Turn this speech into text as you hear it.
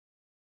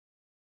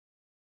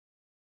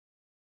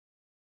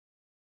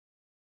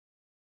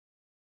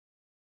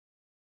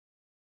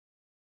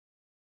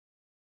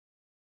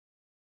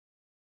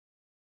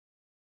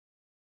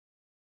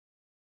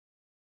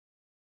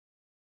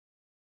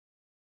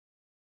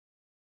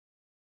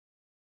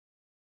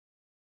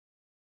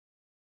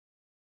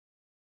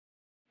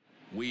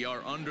We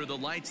are under the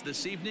lights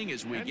this evening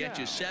as we get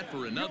you set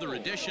for another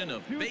edition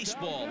of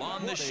baseball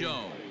on the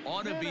show.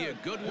 Ought to be a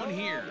good one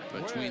here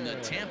between the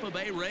Tampa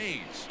Bay Rays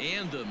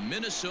and the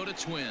Minnesota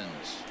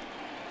Twins.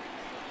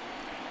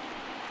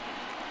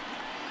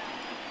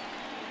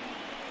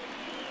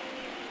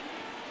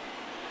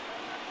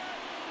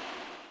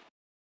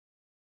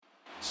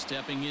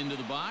 Stepping into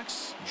the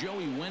box,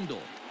 Joey Wendell.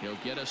 He'll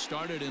get us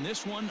started in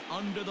this one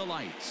under the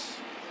lights.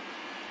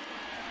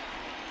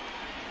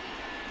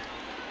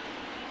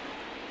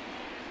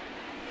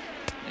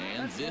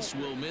 And this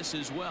will miss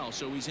as well,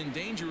 so he's in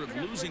danger of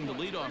losing the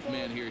leadoff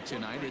man here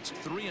tonight. It's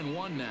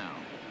 3-1 now.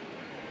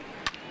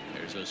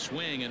 There's a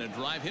swing and a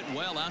drive hit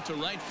well out to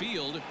right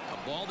field.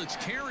 A ball that's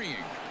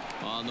carrying.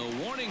 On the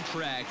warning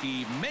track,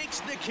 he makes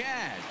the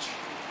catch.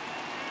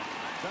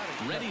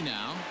 Ready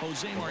now,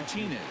 Jose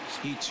Martinez.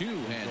 He too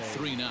had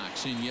 3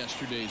 knocks in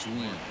yesterday's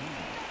win.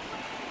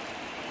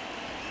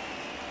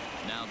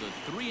 Now the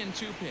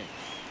 3-2 pitch.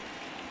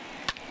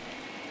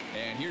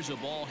 And here's a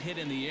ball hit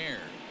in the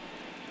air.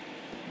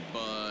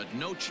 But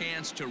no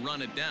chance to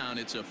run it down.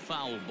 It's a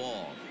foul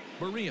ball.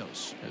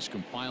 Barrios has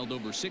compiled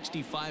over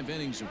 65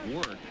 innings of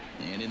work,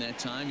 and in that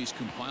time he's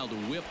compiled a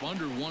whip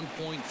under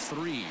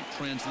 1.3.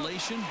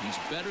 Translation, he's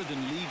better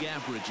than league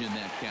average in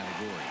that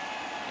category.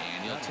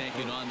 And he'll take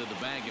it onto the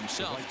bag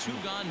himself. 2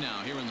 gone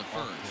now here in the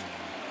first.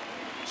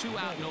 2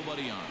 out,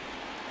 nobody on.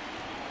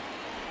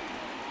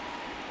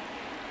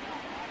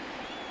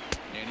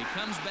 And he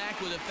comes back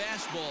with a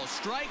fastball.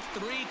 Strike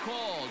 3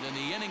 called, and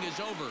the inning is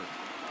over.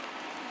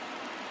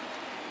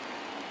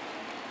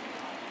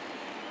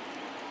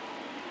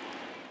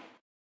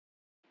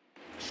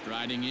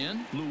 Striding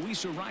in,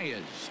 Luis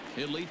Arias.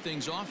 He'll lead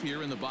things off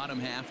here in the bottom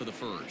half of the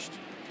first.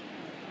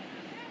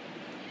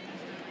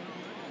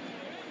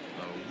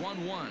 The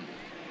 1-1.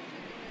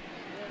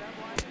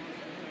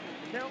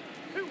 Count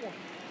 2-1.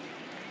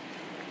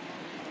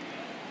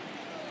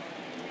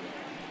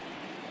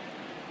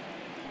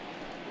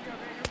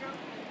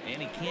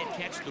 And he can't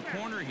catch the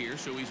corner here,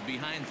 so he's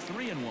behind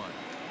 3-1.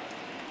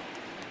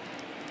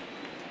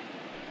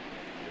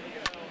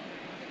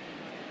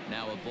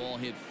 Now a ball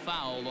hit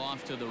foul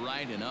off to the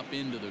right and up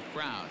into the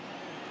crowd.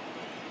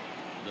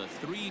 The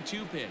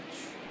 3-2 pitch.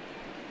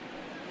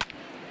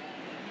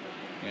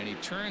 And he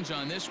turns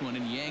on this one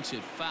and yanks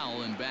it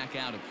foul and back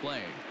out of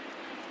play.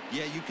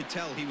 Yeah, you could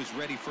tell he was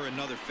ready for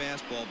another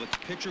fastball, but the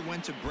pitcher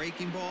went to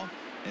breaking ball,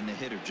 and the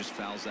hitter just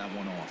fouls that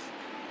one off.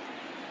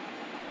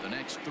 The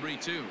next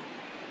 3-2.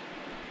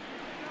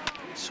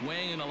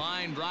 Swing and a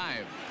line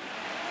drive.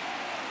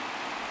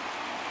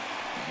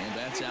 And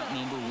that's out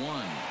number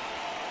 1.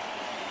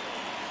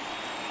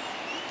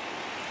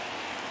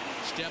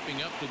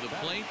 Stepping up to the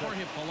plate,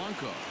 Jorge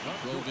Polanco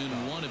drove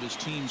in one of his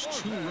team's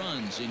 2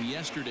 runs in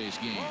yesterday's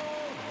game.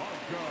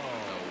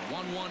 A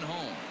 1-1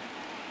 home.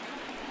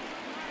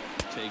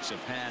 Takes a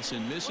pass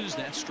and misses.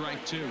 That's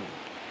strike 2.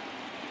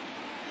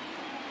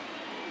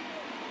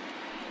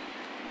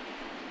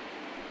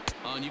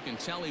 Oh, and you can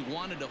tell he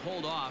wanted to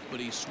hold off, but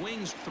he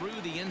swings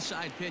through the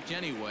inside pitch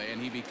anyway,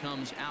 and he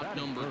becomes out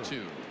number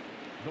 2.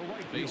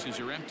 Bases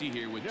are empty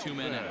here with 2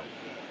 men out.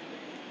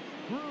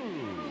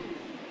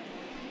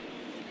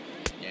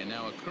 And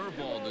now a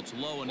curveball that's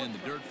low and in the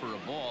dirt for a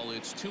ball.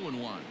 It's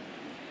 2-1.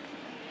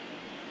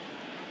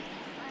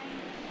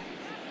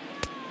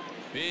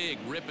 Big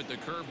rip at the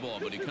curveball,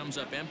 but he comes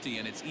up empty,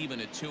 and it's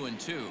even at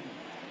 2-2.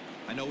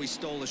 I know he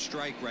stole a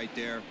strike right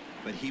there,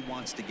 but he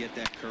wants to get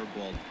that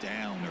curveball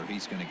down or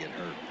he's going to get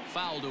hurt.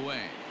 Fouled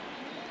away.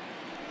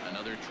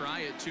 Another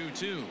try at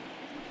 2-2.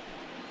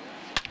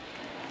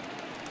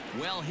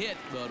 Well hit,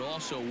 but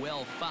also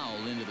well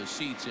fouled into the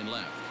seats in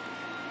left.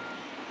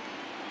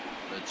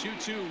 The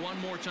 2-2 one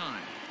more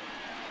time.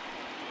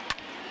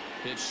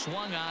 Pitch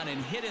swung on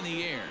and hit in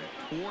the air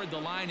toward the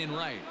line in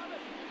right.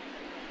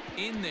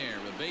 In there,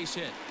 a base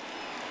hit.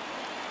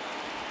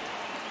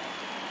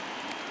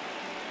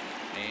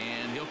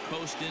 And he'll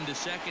coast into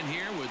second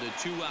here with a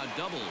 2-out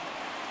double.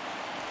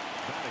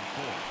 Batting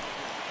fourth,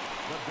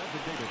 the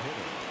designated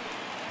hitter,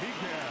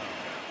 Miguel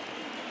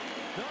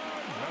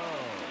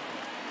Sano.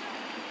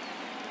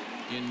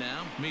 In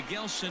now,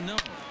 Miguel Sano.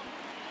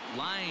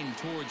 Line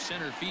towards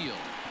center field.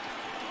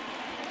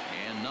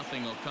 And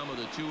nothing will come of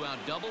the 2-out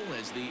double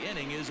as the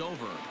inning is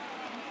over.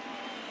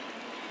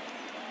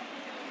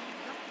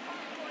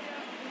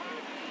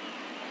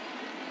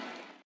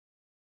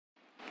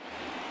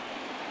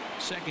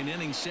 Second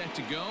inning set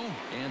to go,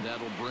 and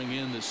that'll bring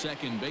in the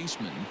second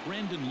baseman,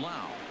 Brandon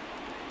Lau.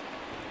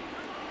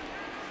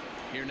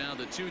 Here now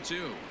the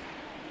 2-2.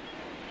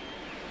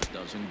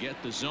 Doesn't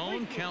get the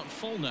zone. Count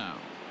full now.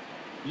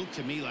 Looked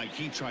to me like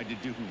he tried to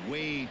do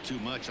way too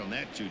much on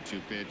that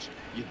 2-2 pitch.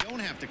 You don't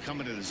have to come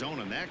into the zone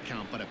on that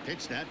count, but a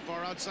pitch that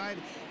far outside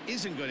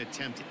isn't going to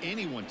tempt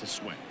anyone to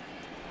swing.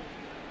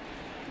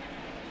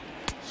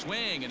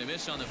 Swing and a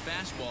miss on the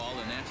fastball,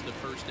 and that's the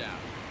first out.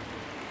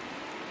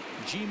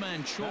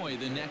 Ji-Man Choi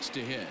the next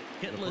to hit.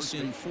 Hitless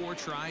in 4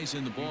 tries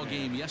in the ball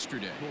game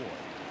yesterday.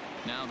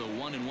 Now the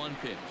 1-1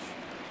 pitch.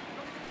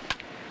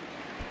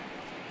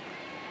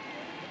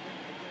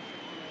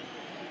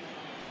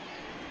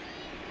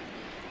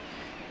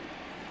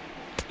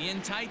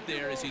 In tight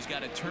there as he's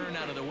got to turn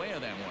out of the way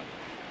of that one.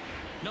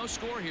 No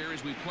score here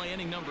as we play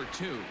inning number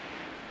 2.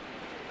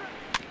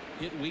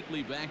 Hit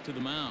weakly back to the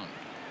mound.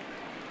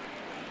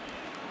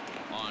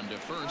 On to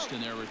first,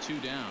 and there were 2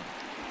 down.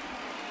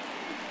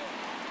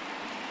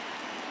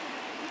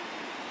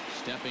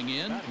 Stepping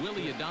in,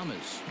 Willie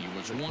Adames. He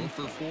was 1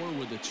 for 4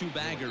 with a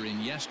 2-bagger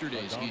in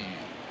yesterday's game.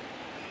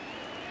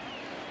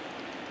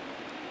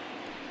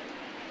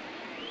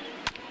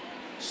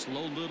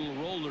 Slow little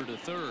roller to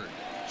third.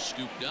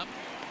 Scooped up.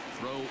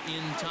 Throw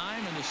in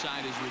time, and the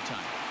side is retired.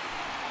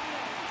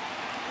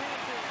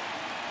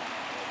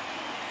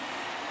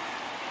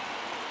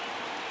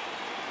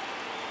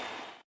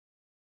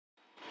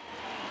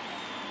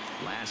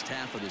 Last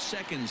half of the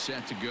second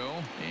set to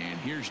go, and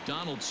here's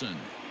Donaldson.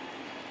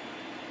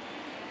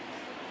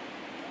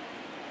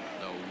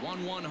 The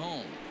 1-1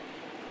 home.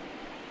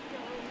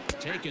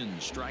 Taken,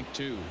 strike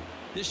 2.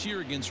 This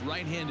year against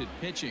right-handed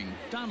pitching,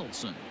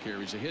 Donaldson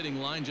carries a hitting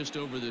line just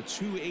over the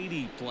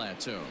 280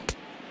 plateau.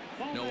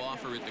 No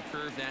offer at the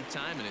curve that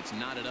time, and it's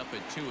knotted up at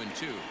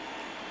 2-2.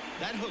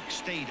 That hook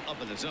stayed up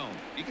in the zone.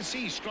 You can see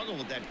he struggled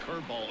with that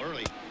curveball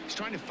early. He's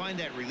trying to find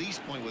that release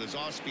point with his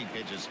off-speed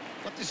pitches.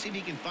 Let's to see if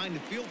he can find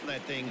the feel for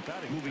that thing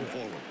moving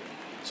forward.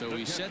 So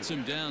he sets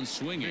him down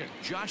swinging.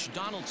 Josh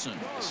Donaldson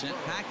sent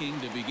packing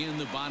to begin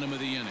the bottom of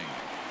the inning.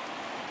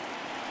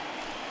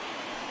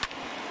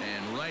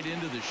 And right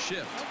into the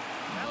shift.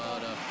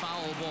 But a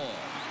foul ball.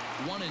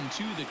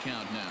 1-2 the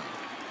count now.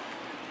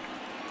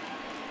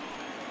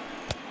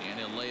 And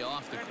he'll lay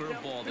off the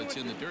curveball that's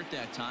in the dirt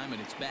that time,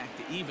 and it's back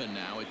to even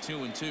now at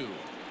 2-2.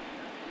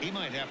 He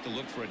might have to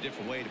look for a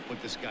different way to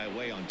put this guy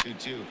away on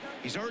 2-2.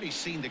 He's already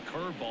seen the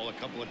curveball a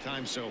couple of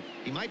times, so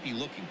he might be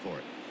looking for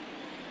it.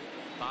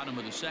 Bottom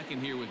of the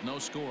second here with no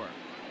score.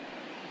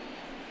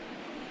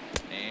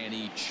 And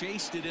he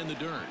chased it in the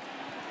dirt.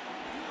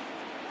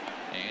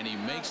 And he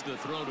makes the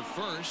throw to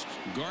first.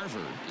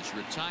 Garver is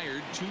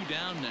retired, 2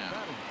 down now.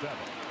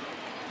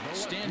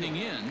 Standing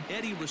in,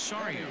 Eddie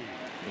Rosario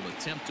will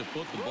attempt to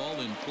put the ball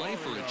in play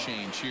for a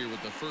change here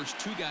with the first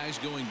 2 guys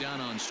going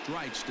down on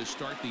strikes to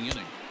start the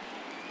inning.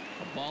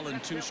 A ball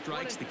and 2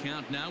 strikes the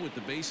count now with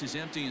the bases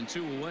empty and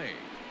 2 away.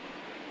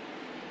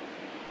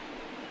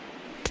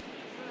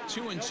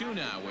 2-2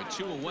 now with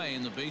 2 away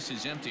and the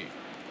bases empty.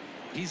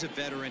 He's a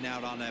veteran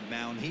out on that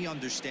mound. He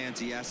understands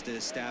he has to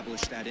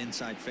establish that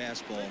inside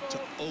fastball to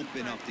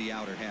open up the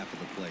outer half of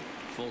the plate.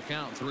 Full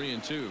count,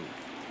 3-2.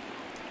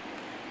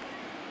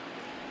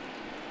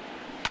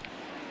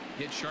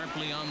 Hit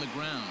sharply on the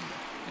ground,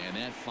 and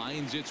that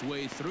finds its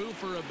way through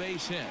for a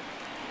base hit.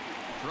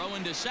 Throw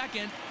into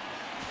second.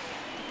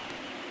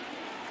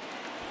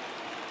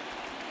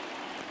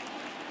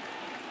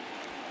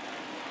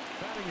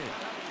 Batting in,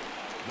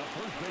 the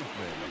first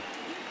baseman,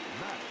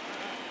 Max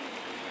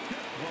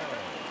Kepler.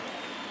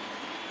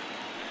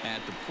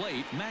 At the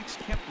plate, Max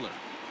Kepler.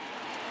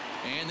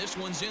 And this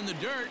one's in the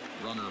dirt.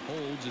 Runner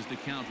holds as the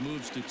count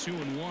moves to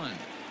 2-1.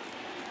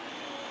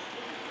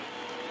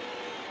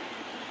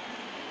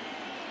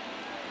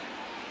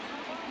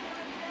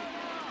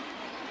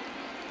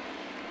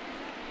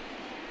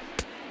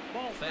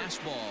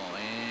 Fastball,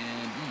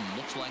 and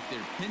looks like they're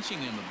pinching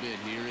him a bit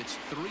here. It's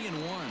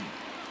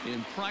 3-1.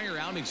 In prior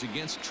outings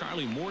against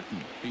Charlie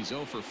Morton, he's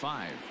 0 for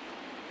 5.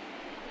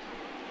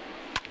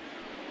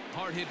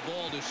 Hard hit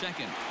ball to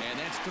second, and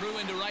that's through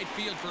into right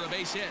field for a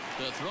base hit.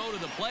 The throw to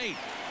the plate,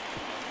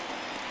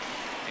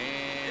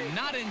 and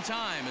not in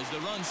time as the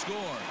run scores.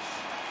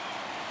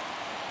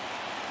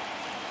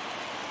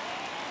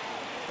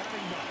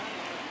 Batting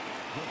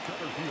ninth, the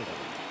center fielder,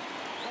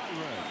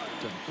 Byron.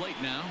 To the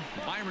plate now,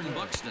 Byron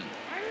Buxton.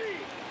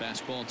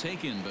 Fastball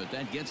taken, but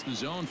that gets the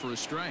zone for a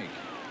strike.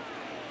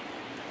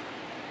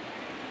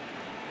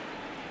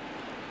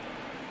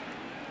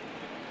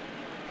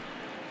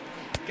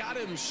 Got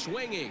him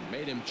swinging,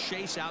 made him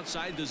chase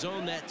outside the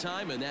zone that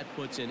time, and that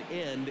puts an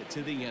end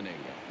to the inning.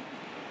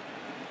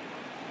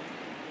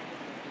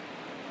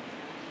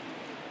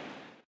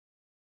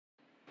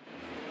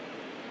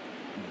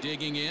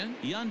 Digging in,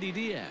 Yandy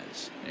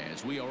Diaz,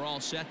 as we are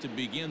all set to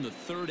begin the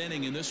 3rd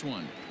inning in this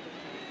one.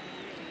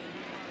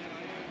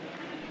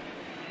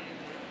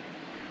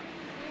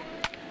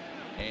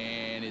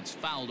 And it's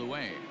fouled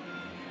away.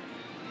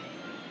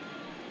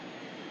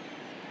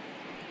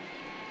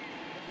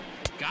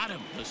 Got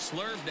him. The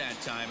slurve that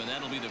time, and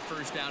that'll be the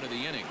first out of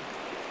the inning.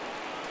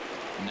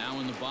 Now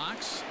in the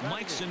box,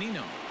 Mike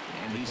Zunino.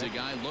 And he's a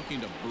guy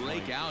looking to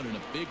break out in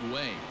a big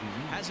way.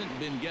 Hasn't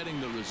been getting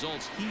the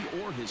results he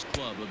or his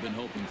club have been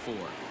hoping for.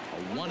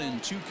 A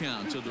 1-2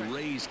 count to the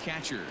Rays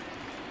catcher.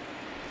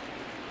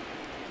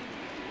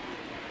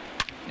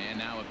 And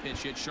now a pitch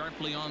hit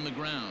sharply on the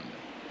ground.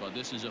 But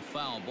this is a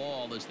foul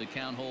ball as the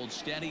count holds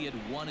steady at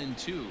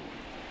 1-2.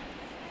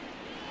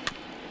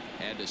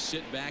 Had to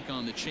sit back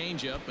on the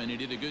changeup, and he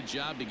did a good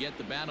job to get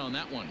the bat on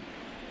that one.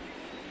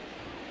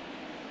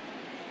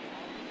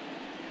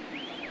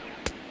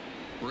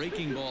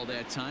 Breaking ball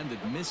that time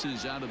that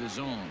misses out of the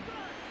zone.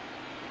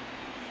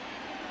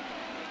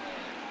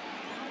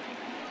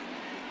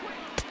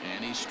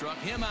 And he struck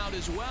him out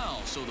as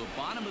well. So the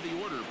bottom of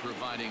the order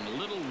providing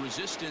little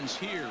resistance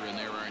here, and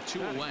there are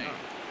two away.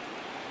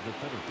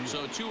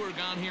 So two are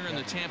gone here in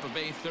the Tampa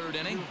Bay third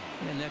inning,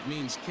 and that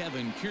means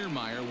Kevin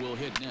Kiermaier will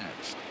hit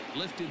next.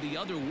 Lifted the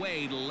other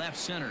way to left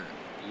center.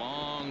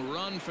 Long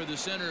run for the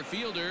center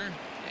fielder,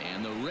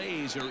 and the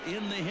Rays are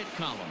in the hit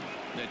column.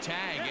 The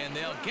tag, and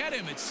they'll get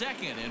him at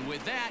second, and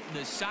with that,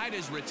 the side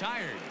is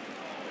retired.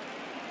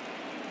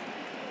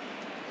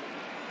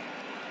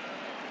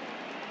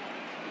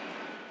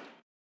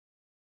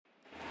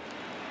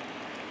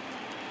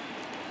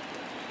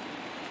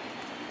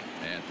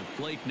 At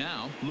the plate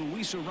now,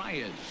 Luis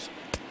Arias.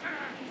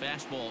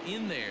 Fastball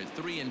in there,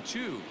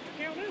 3-2.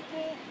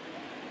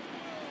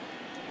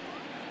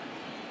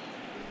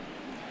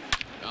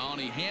 Oh,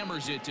 and he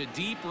hammers it to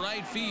deep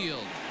right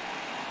field.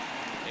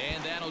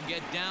 And that'll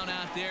get down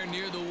out there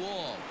near the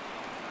wall.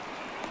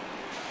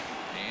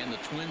 And the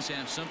Twins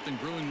have something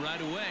brewing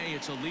right away.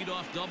 It's a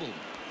leadoff double.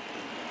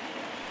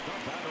 The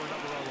batter,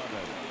 number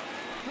 11.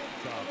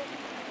 Shortstop,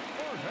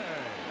 Jorge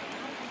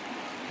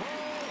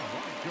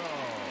Polanco.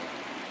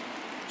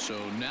 So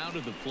now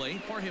to the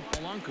plate, Jorge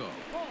Polanco.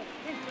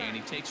 And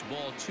he takes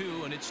ball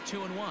 2, and it's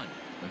 2-1.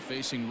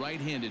 Facing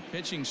right-handed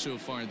pitching so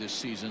far this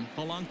season,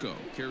 Polanco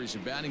carries a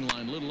batting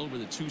line a little over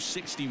the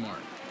 260 mark.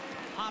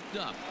 Hopped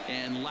up,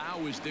 and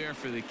Lau is there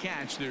for the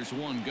catch. There's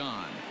one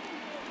gone.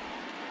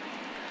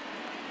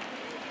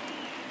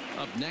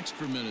 Up next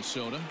for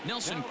Minnesota,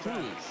 Nelson Cruz.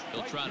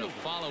 He'll try to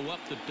follow up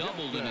the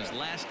double in his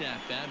last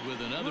at-bat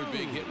with another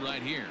big hit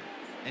right here.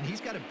 And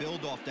he's got to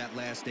build off that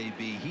last AB.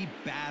 He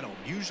battled.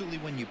 Usually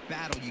when you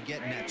battle, you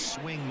get in that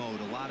swing mode.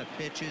 A lot of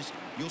pitches,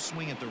 you'll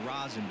swing at the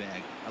rosin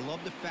bag. I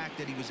love the fact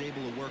that he was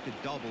able to work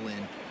a double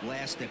in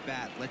last at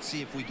bat. Let's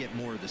see if we get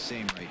more of the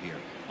same right here.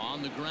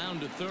 On the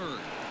ground to third.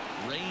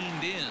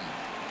 Reined in.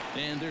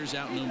 And there's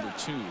out number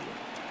 2.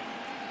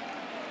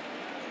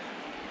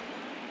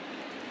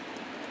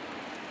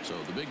 So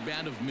the big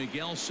bat of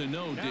Miguel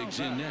Sano digs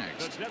in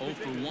next. 0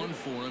 for 1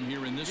 for him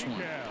here in this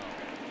one.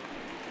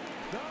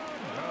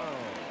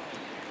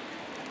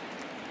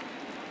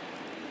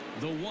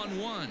 The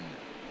 1-1.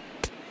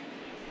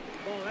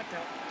 Oh, that's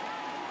out.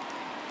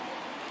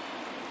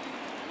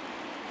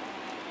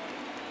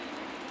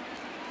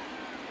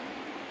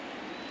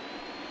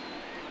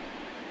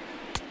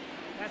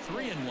 That's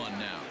 3-1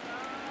 now.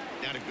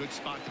 Not a good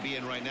spot to be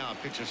in right now. A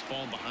pitcher's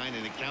falling behind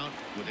in the count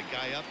with a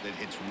guy up that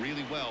hits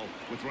really well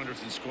with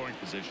runners in scoring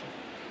position.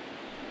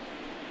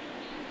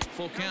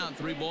 Full count,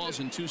 3 balls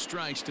and 2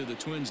 strikes to the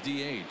Twins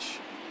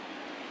DH.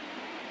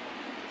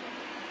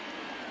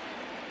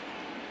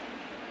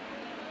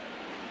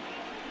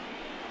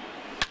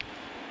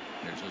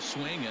 There's a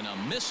swing and a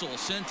missile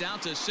sent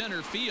out to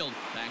center field.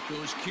 Back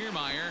goes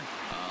Kiermaier.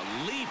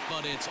 A leap,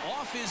 but it's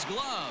off his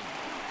glove.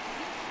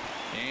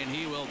 And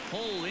he will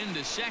pull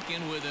into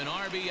second with an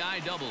RBI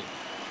double.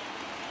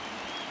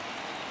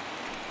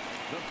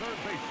 The third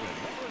baseman,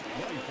 number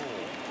 24.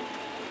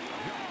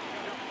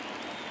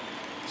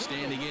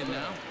 Standing in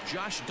now,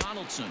 Josh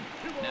Donaldson.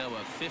 Now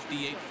a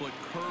 58-foot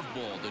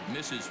curveball that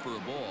misses for a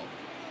ball.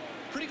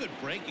 Pretty good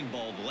breaking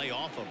ball to lay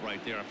off of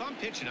right there. If I'm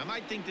pitching, I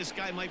might think this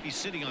guy might be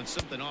sitting on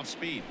something off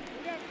speed.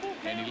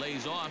 And he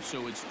lays off,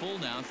 so it's full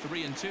now,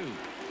 3-2.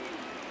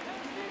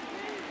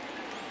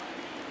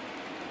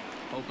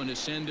 Hoping to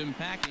send him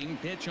packing.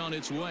 Pitch on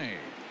its way.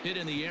 Hit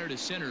in the air to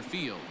center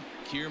field.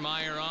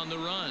 Kiermaier on the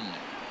run.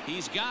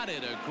 He's got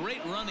it. A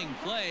great running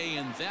play,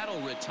 and that'll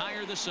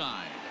retire the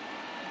side.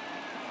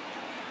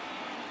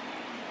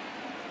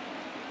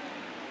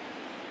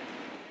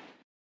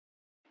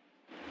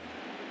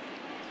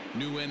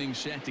 New inning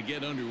set to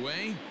get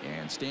underway,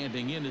 and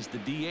standing in is the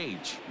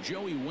DH,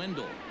 Joey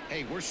Wendell.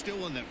 Hey, we're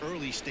still in the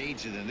early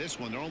stages in this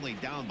one. They're only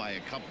down by a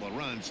couple of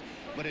runs,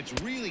 but it's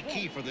really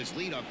key for this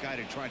leadoff guy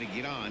to try to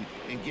get on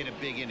and get a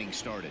big inning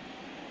started.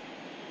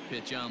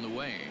 Pitch on the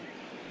way.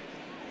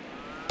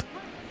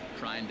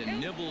 Trying to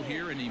nibble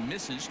here, and he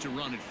misses to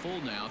run it full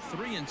now,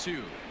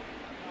 3-2.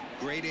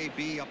 Great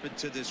AB up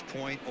until this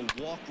point.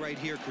 A walk right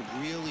here could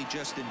really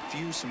just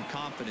infuse some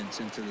confidence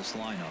into this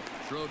lineup.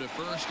 Throw to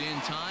first in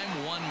time.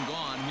 One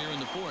gone here in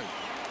the fourth.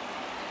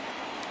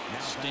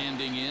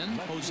 Standing in,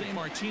 Jose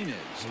Martinez.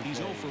 He's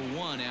 0 for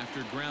 1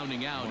 after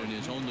grounding out in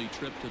his only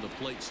trip to the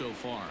plate so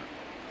far.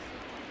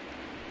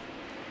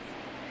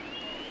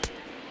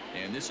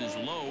 And this is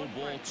low,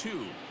 ball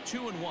 2.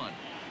 2-1.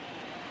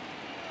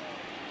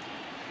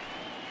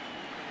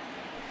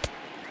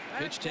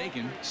 Pitch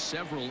taken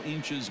several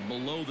inches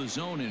below the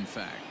zone, in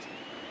fact.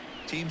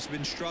 Team's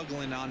been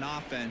struggling on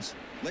offense.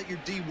 Let your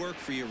D work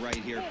for you right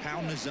here.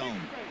 Pound the zone.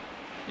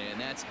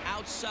 And that's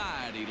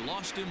outside. He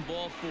lost him,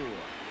 ball 4.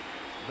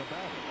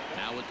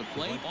 Now at the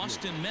plate,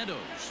 Austin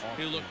Meadows.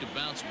 He'll look to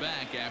bounce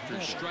back after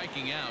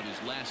striking out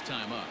his last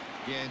time up.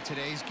 Yeah, in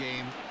today's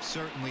game,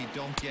 certainly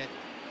don't get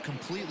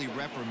completely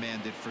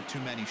reprimanded for too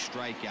many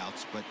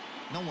strikeouts, but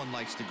no one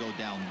likes to go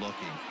down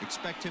looking.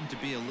 Expect him to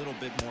be a little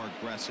bit more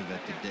aggressive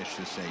at the dish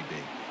this AB.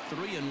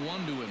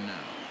 3-1 to him now.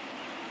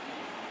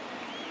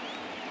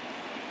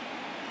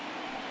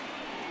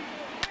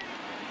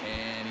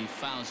 And he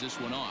fouls this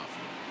one off.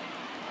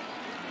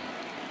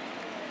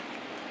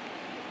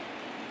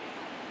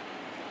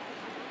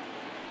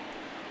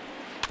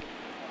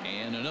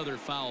 And another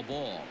foul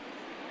ball.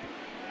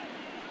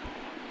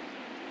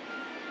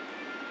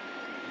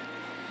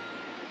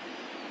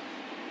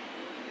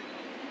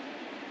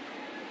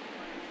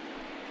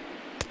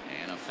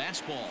 And a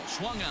fastball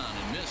swung on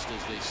and missed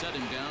as they set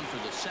him down for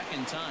the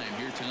second time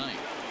here tonight.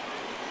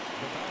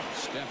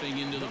 Stepping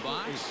into the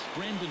box,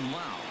 Brandon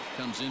Lau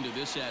comes into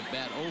this at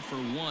bat 0 for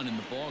 1 in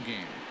the ball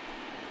game.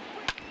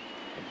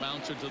 A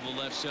bouncer to the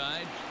left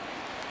side.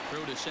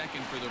 Throw to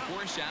second for the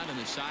force out, and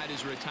the side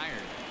is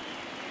retired.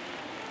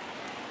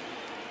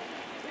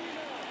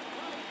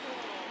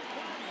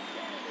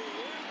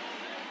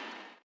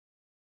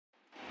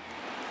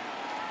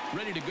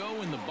 Ready to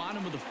go in the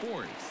bottom of the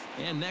fourth.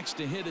 And next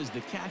to hit is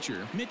the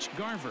catcher, Mitch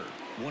Garver.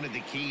 One of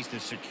the keys to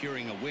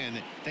securing a win,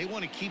 they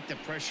want to keep the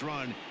pressure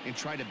on and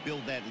try to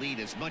build that lead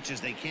as much as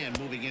they can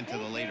moving into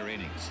the later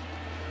innings.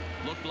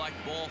 Looked like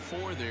ball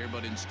 4 there,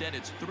 but instead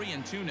it's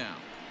 3-2 now.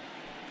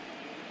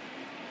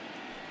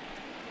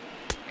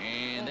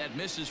 And that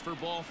misses for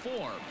ball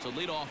 4. It's a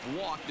leadoff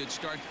walk that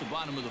starts the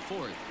bottom of the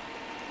fourth.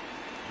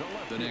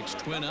 The next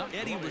twin up,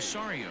 Eddie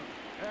Rosario.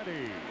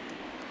 Eddie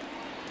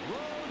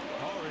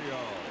Rosario.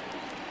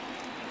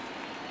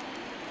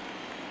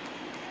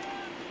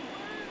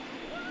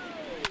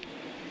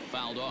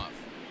 Fouled off.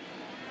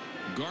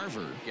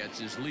 Garver gets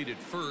his lead at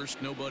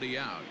first, nobody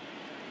out.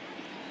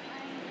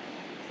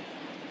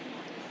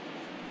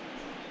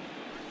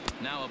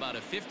 Now about a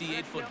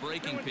 58-foot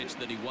breaking pitch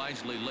that he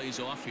wisely lays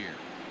off here.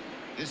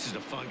 This is a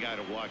fun guy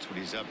to watch when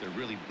he's up there.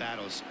 Really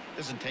battles.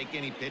 Doesn't take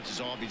any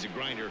pitches off. He's a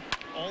grinder.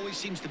 Always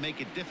seems to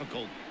make it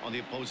difficult on the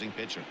opposing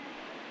pitcher.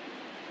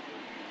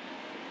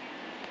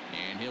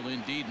 And he'll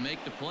indeed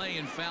make the play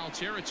in foul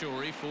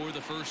territory for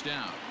the first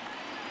out.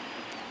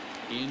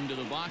 Into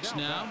the box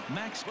now,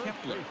 Max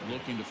Kepler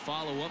looking to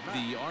follow up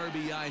the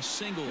RBI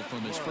single from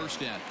his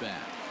first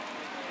at-bat.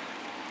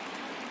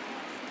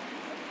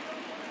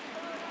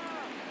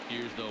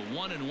 Here's the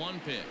 1-1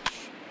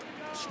 pitch.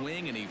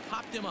 Swing, and he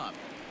popped him up.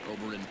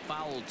 Over in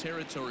foul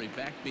territory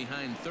back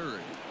behind third.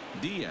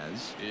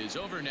 Diaz is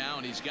over now,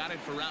 and he's got it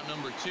for route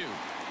number 2.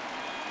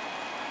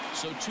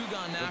 So 2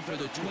 gone now for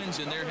the Twins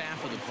in their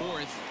half of the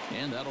fourth,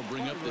 and that'll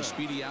bring up the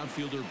speedy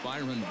outfielder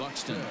Byron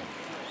Buxton.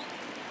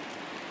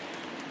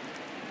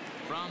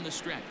 From the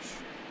stretch.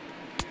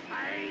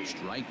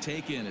 Strike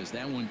taken as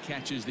that one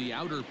catches the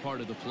outer part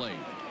of the plate.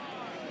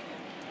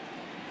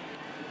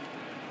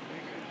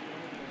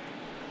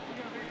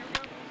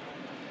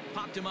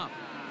 Popped him up.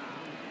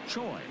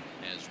 Choi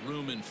has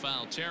room in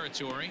foul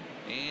territory,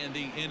 and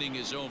the inning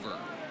is over.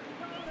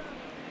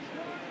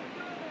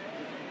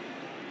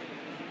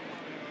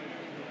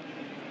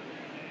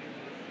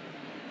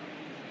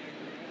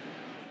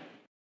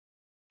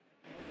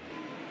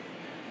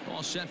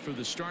 All set for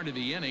the start of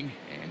the inning,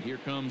 and here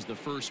comes the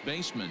first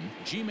baseman,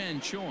 Ji-Man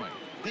Choi.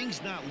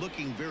 Things not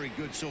looking very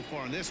good so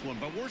far in this one,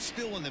 but we're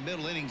still in the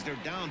middle innings. They're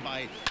down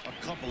by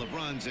a couple of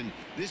runs, and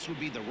this would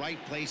be the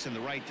right place and the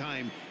right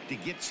time to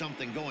get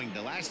something going.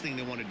 The last thing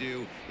they want to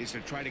do is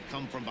to try to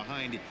come from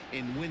behind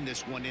and win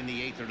this one in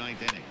the 8th or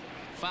 9th inning.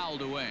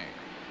 Fouled away.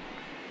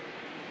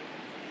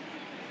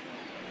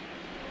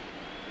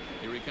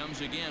 Here he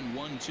comes again,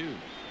 1-2.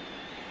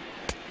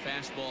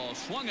 Fastball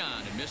swung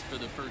on and missed for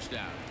the first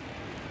out.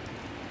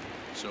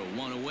 So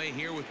 1 away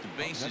here with the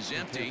bases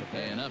empty,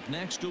 and up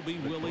next will be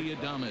Willy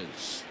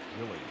Adames.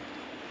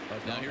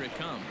 Now here it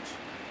comes.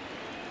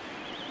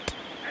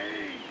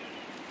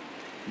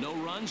 No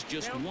runs,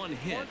 just 1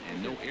 hit,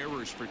 and no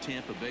errors for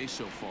Tampa Bay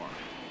so far.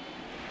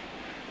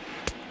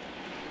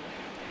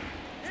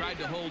 Tried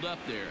to hold up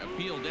there,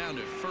 appeal down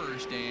to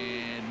first,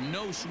 and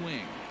no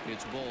swing.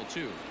 It's ball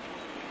 2.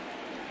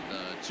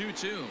 The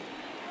 2-2.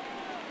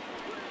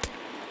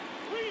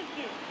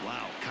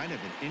 Wow, kind of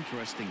an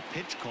interesting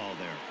pitch call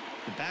there.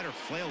 The batter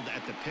flailed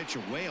at the pitch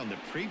away on the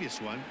previous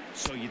one,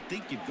 so you'd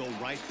think you'd go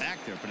right back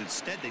there, but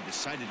instead they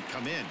decided to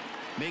come in.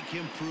 Make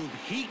him prove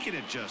he can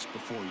adjust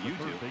before you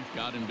do.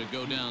 Got him to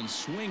go down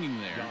swinging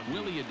there.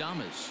 Willy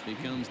Adames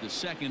becomes the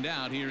second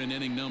out here in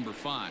inning number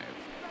 5.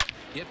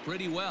 Hit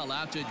pretty well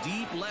out to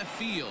deep left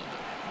field.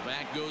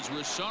 Back goes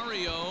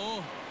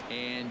Rosario,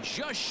 and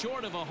just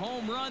short of a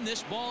home run,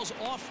 this ball's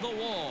off the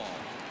wall.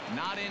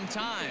 Not in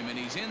time, and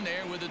he's in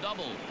there with a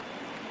double.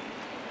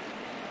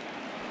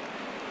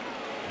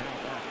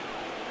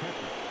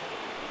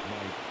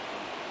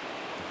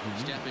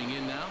 Stepping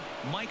in now,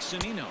 Mike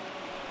Zunino.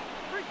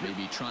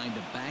 Maybe trying to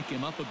back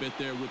him up a bit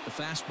there with the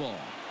fastball.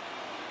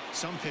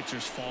 Some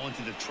pitchers fall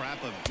into the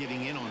trap of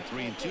getting in on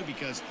 3-2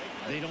 because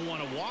they don't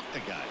want to walk the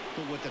guy.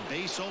 But with the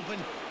base open,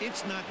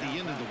 it's not the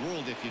end of the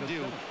world if you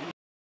do. You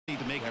need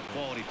to make a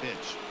quality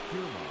pitch.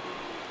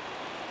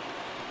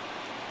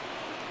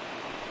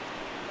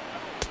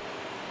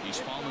 He's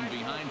fallen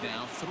behind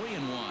now,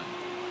 3-1.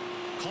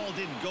 Call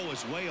didn't go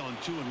his way on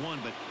 2-1,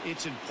 but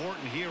it's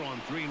important here on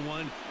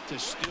 3-1 to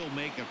still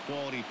make a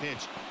quality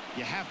pitch.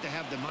 You have to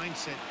have the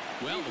mindset.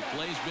 Well, the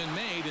play's been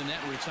made, and that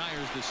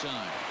retires the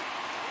side.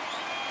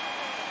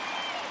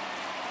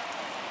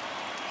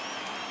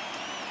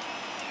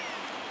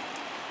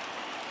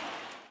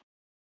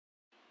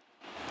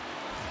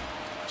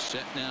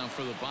 Set now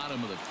for the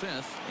bottom of the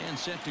fifth, and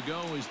set to go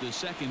is the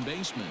second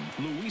baseman,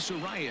 Luis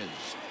Arias.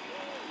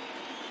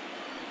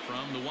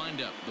 From the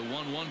windup, the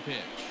 1-1 pitch.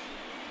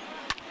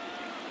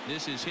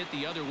 This is hit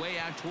the other way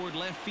out toward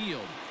left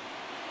field.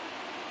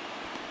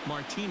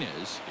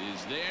 Martinez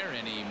is there,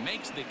 and he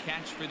makes the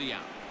catch for the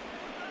out.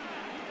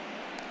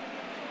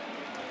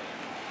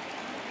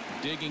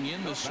 Digging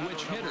in, the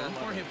switch hitter,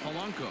 Jorge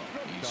Polanco.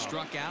 He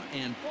struck out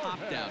and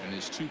popped out in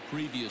his 2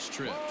 previous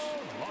trips.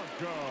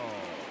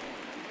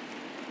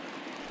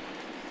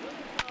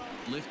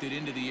 Lifted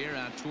into the air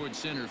out toward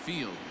center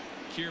field.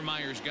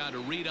 Kiermaier's got a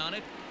read on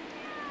it,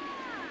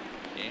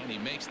 and he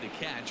makes the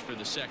catch for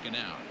the second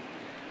out.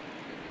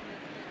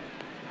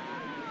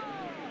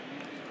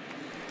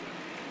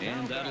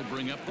 And that'll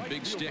bring up the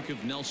big stick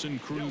of Nelson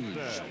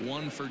Cruz.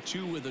 1 for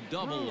 2 with a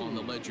double on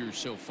the ledger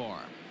so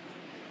far.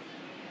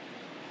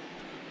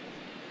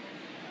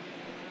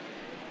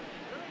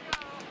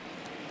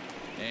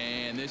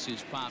 And this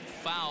is popped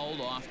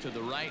foul off to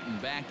the right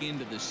and back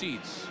into the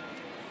seats.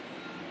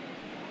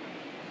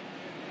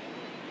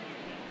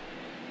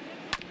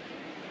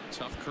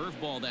 Tough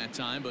curveball that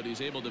time, but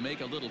he's able to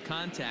make a little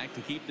contact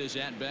to keep this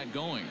at-bat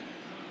going.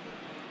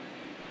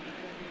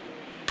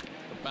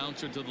 A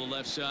bouncer to the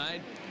left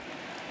side.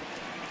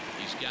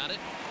 He's got it.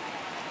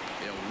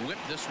 He'll whip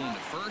this one to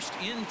first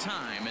in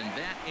time, and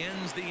that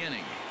ends the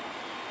inning.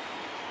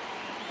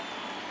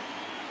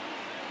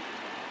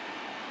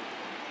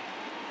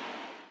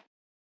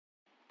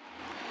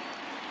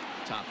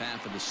 Top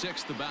half of the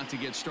 6th about to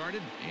get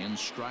started, and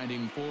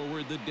striding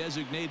forward, the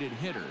designated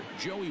hitter,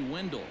 Joey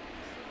Wendell.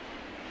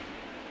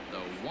 The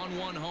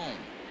 1-1 home.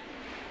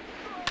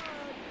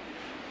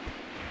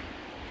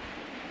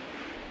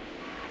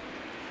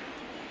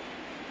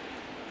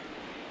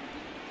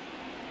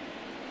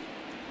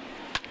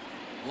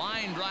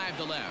 Line drive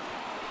to left.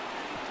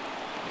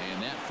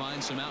 And that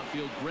finds some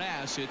outfield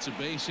grass. It's a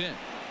base hit.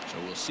 So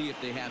we'll see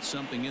if they have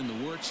something in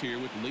the works here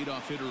with the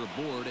leadoff hitter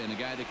aboard and a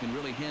guy that can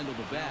really handle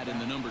the bat in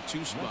the number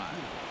 2 spot.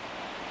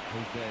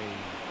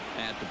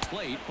 At the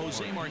plate,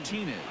 Jose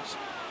Martinez.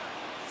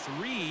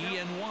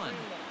 3-1.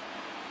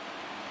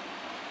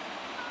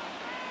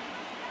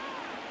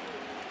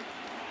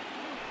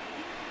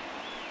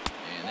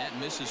 And that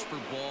misses for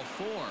ball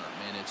 4,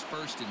 and it's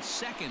first and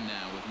second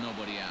now with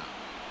nobody out.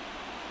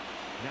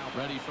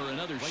 Ready for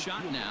another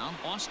shot now.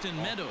 Austin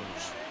Meadows.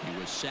 He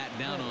was sat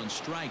down on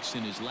strikes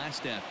in his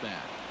last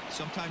at-bat.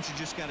 Sometimes you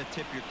just got to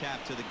tip your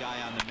cap to the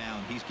guy on the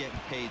mound. He's getting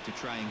paid to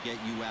try and get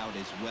you out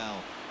as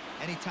well.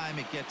 Anytime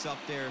it gets up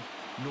there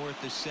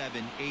north of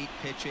 7, 8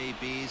 pitch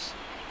ABs,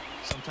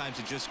 sometimes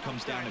it just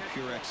comes down to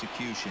pure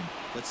execution.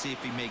 Let's see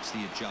if he makes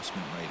the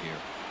adjustment right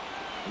here.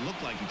 It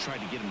looked like he tried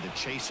to get him to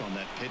chase on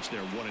that pitch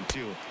there, 1 and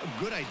 2. A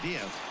good idea,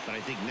 but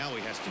I think now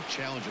he has to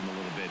challenge him a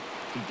little bit.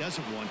 He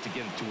doesn't want to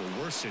get into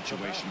a worse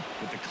situation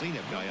with the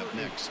cleanup guy up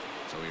next.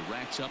 So he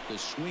racks up the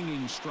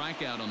swinging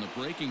strikeout on the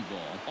breaking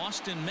ball.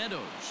 Austin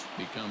Meadows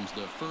becomes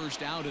the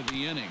first out of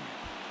the inning.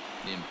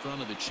 In front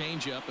of the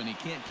changeup, and he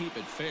can't keep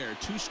it fair.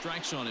 2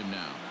 strikes on him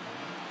now.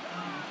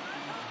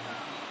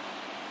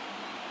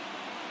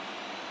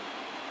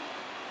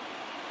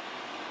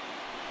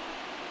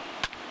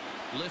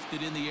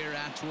 Lifted in the air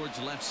out towards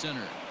left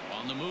center.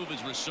 On the move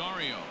is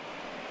Rosario.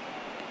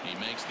 He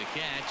makes the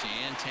catch,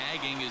 and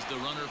tagging is the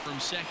runner from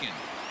second.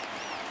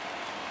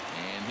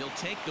 And he'll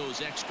take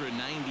those extra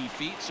 90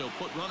 feet, so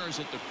put runners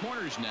at the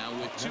corners now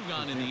with 2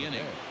 gone in the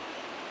inning.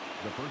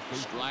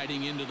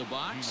 Striding into the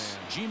box,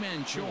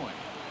 Ji-Man Choi.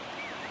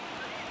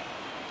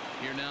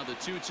 Here now the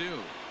 2-2.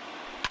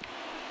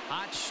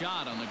 Hot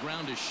shot on the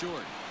ground is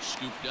short.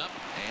 Scooped up,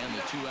 and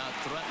the 2-out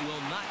threat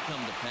will not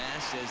come to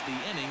pass as the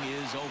inning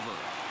is over.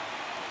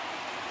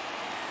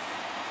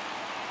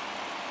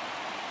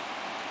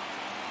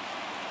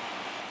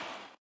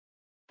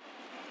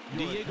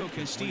 Diego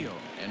Castillo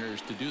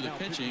enters to do the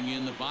pitching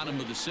in the bottom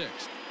of the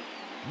 6th.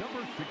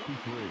 Number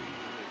 63,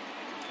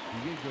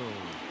 Diego.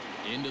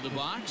 Into the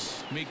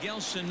box,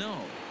 Miguel Sano.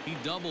 He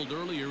doubled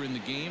earlier in the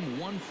game,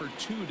 1 for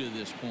 2 to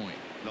this point.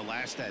 The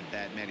last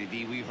at-bat, Matty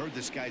V, we heard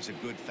this guy's a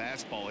good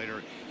fastball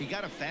hitter. He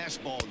got a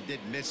fastball and did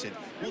miss it.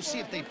 We'll see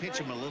if they pitch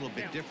him a little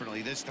bit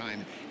differently this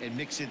time and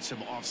mix in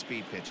some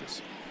off-speed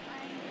pitches.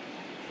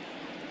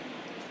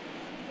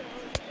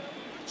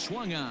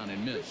 Swung on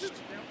and missed.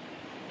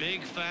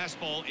 Big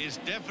fastball is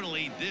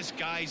definitely this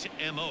guy's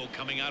MO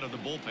coming out of the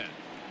bullpen.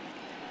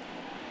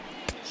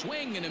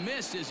 Swing and a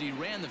miss as he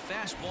ran the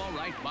fastball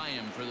right by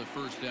him for the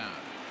first down.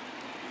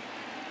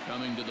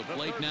 Coming to the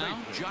plate now,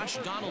 Josh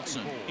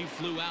Donaldson. He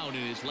flew out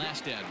in his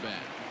last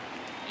at-bat.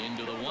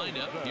 Into the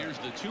windup, here's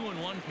the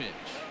 2-1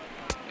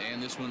 pitch.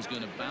 And this one's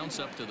going to bounce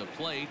up to the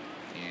plate.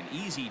 An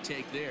easy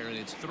take there, and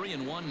it's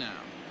 3-1 now.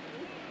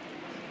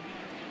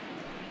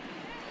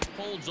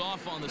 Holds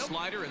off on the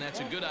slider, and that's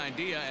a good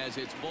idea as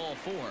it's ball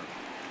 4.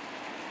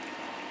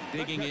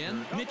 Digging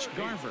in, Mitch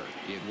Garver.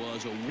 It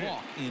was a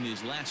walk in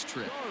his last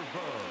trip.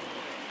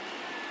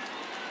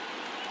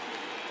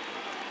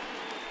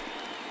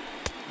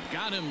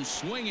 Got him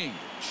swinging.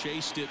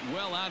 Chased it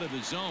well out of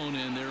the zone,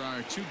 and there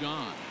are 2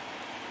 gone.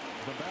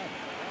 The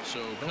batter,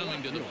 So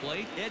coming to the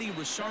plate, Eddie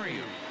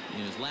Rosario.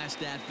 In his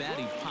last at-bat,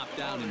 he popped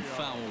out in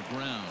foul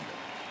ground.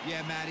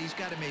 Yeah, Matt, he's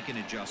got to make an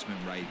adjustment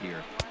right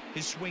here.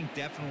 His swing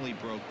definitely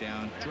broke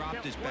down,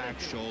 dropped his back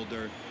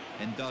shoulder,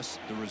 and thus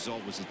the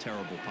result was a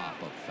terrible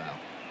pop-up foul.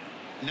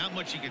 Not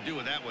much he could do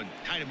with that one.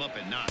 Tied him up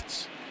in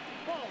knots.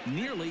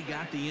 Nearly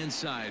got the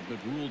inside, but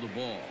ruled the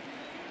ball.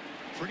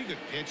 Pretty good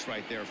pitch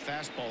right there.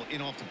 Fastball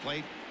in off the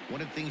plate.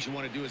 One of the things you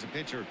want to do as a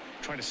pitcher,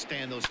 try to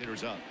stand those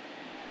hitters up.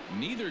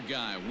 Neither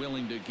guy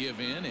willing to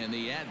give in, and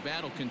the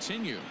at-bat will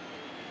continue.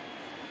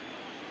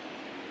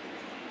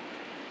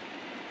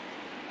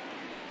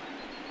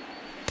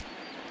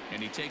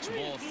 And he takes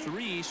ball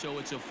 3, so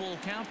it's a full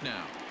count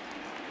now.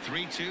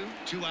 3-2,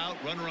 2 out,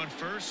 runner on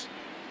first.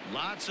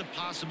 Lots of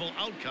possible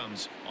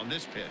outcomes on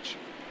this pitch.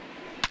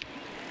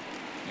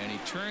 And he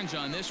turns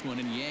on this one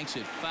and yanks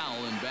it foul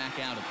and back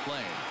out of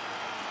play.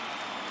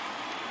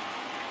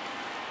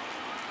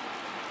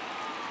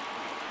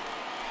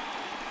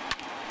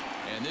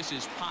 And this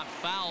is pop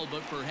foul,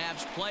 but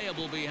perhaps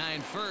playable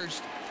behind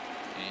first.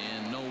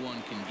 And no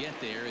one can get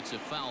there. It's a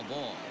foul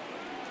ball.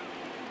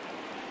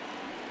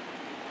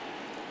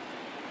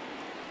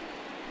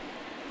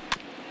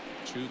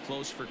 Too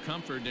close for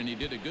comfort, and he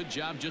did a good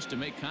job just to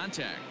make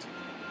contact.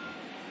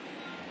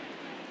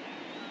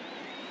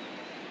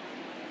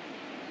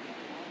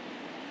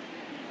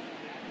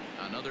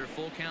 Another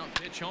full count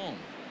pitch home.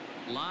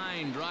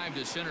 Line drive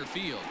to center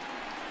field.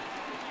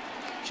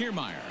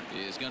 Kiermaier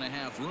is going to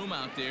have room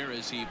out there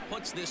as he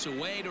puts this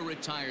away to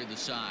retire the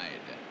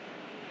side.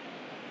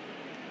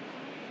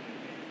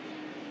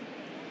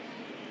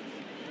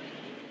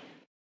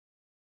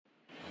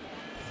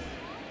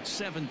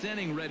 Seventh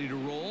inning ready to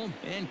roll,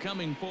 and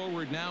coming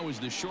forward now is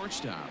the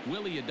shortstop,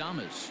 Willie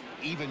Adames.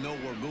 Even though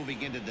we're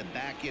moving into the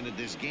back end of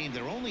this game,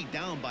 they're only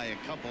down by a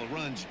couple of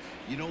runs.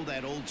 You know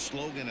that old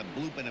slogan, a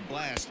bloop and a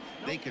blast.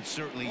 They could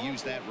certainly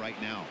use that right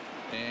now.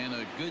 And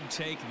a good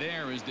take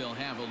there as they'll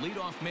have a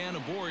leadoff man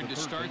aboard to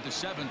start the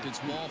seventh. It's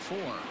ball 4.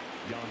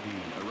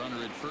 A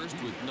runner at first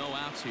with no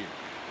outs here.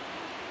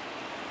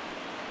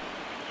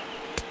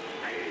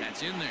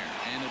 That's in there,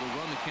 and it'll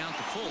run the count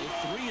to full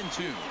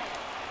 3-2.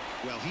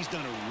 Well, he's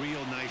done a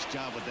real nice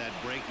job with that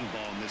breaking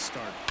ball in this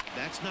start.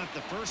 That's not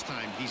the first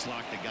time he's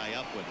locked a guy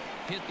up with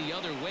it. Hit the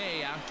other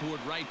way out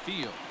toward right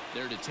field.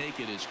 There to take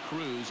it is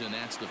Cruz, and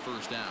that's the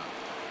first out.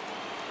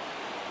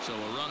 So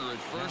a runner at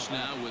first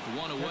now with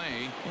one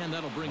away, and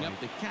that'll bring up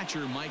the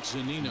catcher, Mike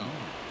Zunino.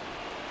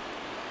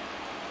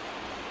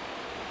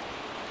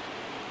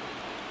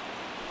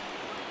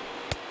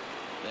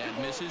 That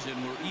misses,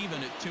 and we're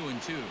even at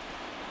 2-2.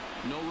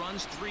 No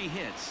runs, 3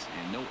 hits,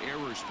 and no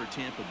errors for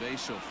Tampa Bay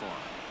so far.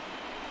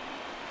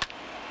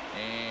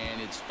 And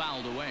it's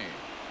fouled away.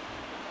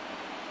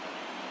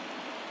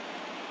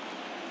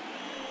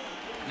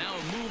 Now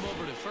a move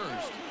over to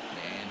first,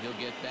 and he'll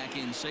get back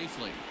in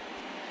safely.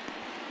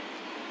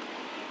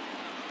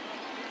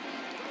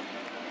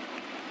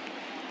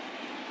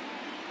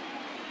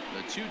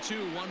 The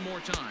 2-2 one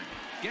more time.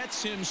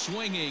 Gets him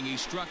swinging. He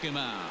struck him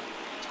out.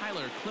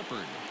 Tyler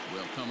Clippard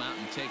will come out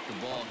and take the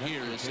ball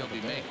here as he'll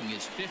be making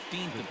his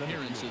 15th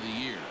appearance of the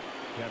year.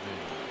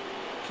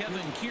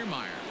 Kevin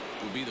Kiermaier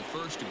will be the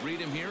first to greet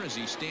him here as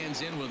he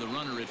stands in with a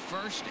runner at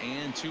first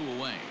and 2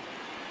 away.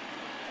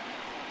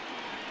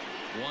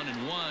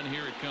 1-1.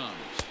 Here it comes.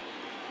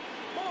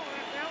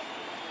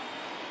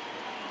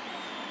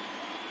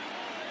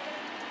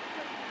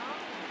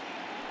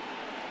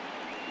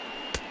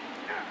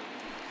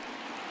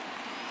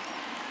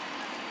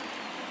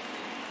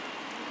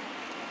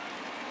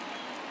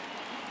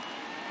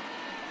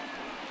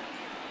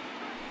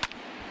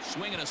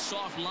 Swinging a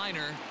soft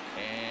liner,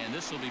 and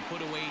this will be put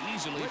away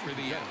easily for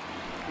the out.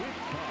 It's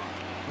time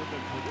for the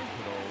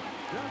traditional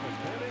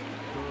devastating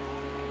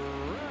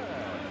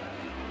threat.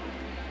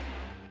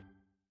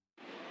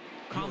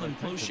 Colin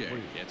Poche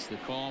gets the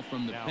call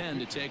from the pen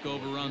to take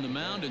over on the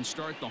mound and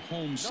start the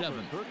home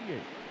 7th.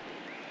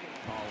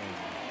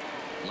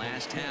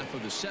 Last half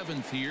of the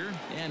 7th here,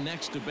 and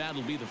next to bat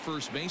will be the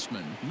first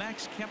baseman,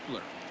 Max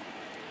Kepler.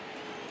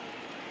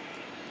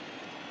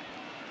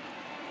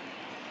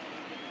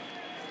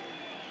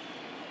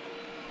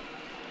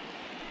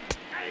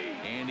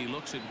 And he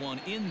looks at one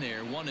in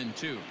there,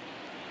 1-2.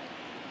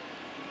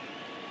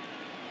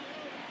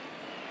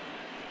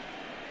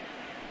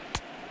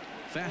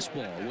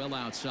 Fastball well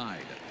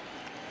outside.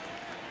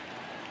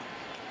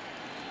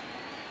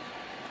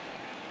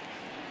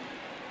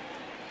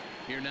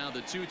 Here now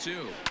the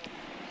 2-2.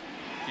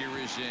 Here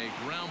is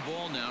a ground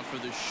ball now for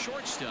the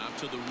shortstop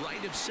to the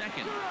right of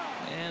second.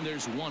 And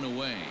there's one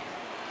away.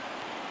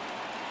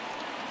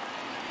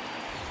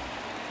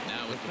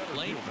 Now at the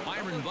plate,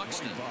 Byron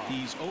Buxton.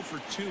 He's 0 for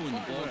 2 in the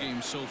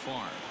ballgame so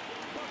far.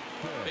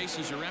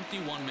 Bases are empty,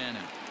 1 man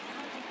out.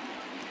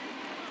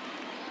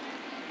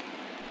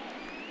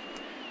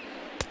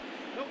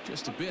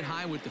 Just a bit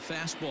high with the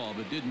fastball,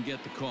 but didn't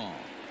get the call.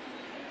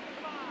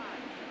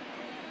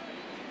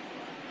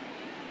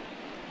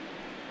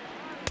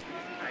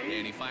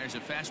 And he fires a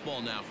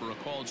fastball now for a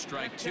called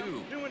strike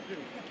 2.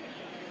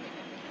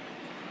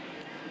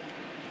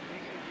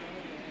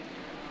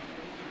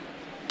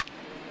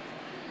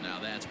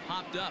 that's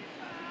popped up.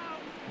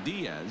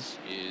 Diaz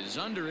is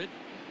under it.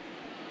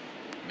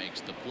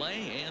 Makes the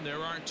play, and there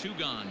are 2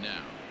 gone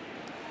now.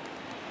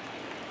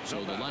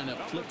 So the lineup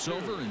flips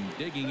over, and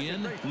digging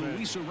in,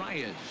 Luis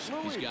Arias.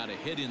 He's got a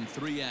hit in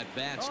 3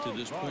 at-bats to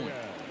this point.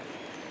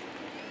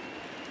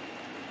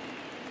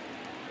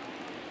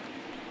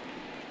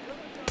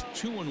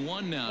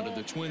 2-1 now to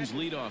the Twins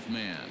leadoff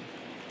man.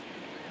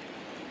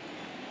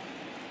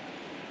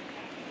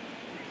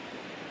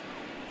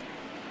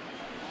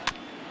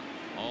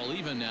 All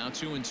even now,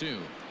 2-2.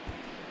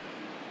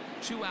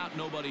 2 out,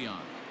 nobody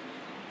on.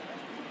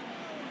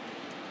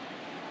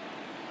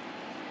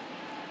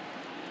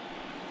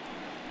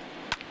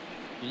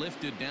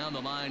 Lifted down the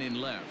line in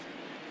left.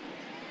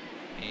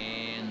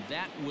 And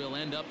that will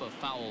end up a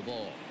foul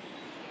ball.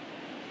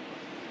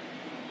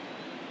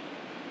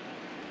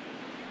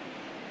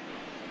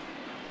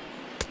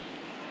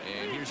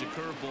 And here's a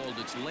curveball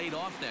that's laid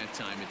off that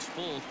time. It's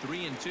full,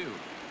 3-2.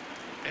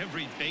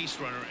 Every base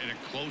runner in a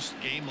close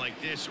game like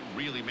this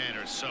really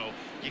matters, so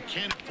you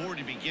can't afford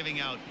to be giving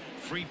out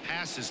free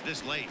passes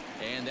this late.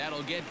 And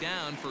that'll get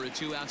down for a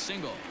 2-out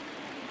single.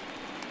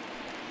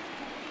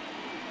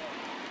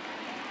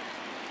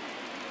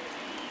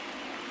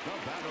 The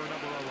batter,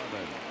 number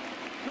 11.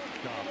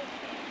 Shortstop,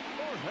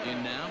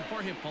 In now,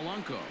 Jorge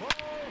Polanco.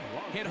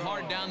 Hit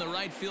hard down the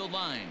right field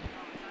line.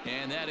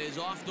 And that is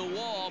off the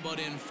wall, but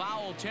in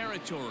foul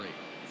territory.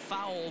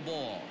 Foul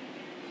ball.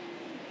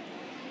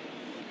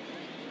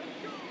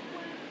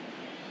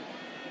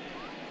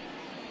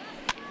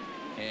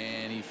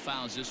 And he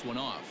fouls this one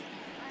off.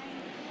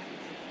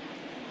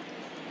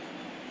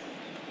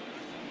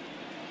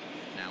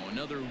 Now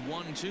another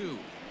 1-2.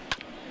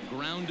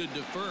 Grounded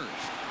to first.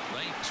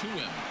 Right to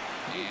him.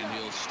 And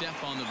he'll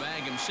step on the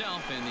bag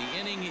himself, and the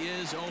inning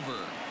is over.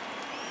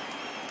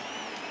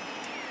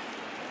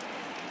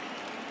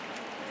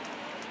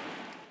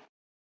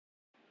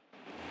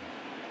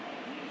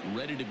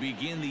 Ready to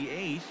begin the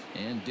 8th,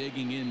 and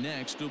digging in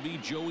next will be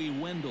Joey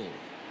Wendell.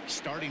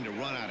 Starting to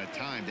run out of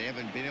time. They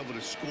haven't been able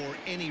to score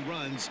any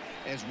runs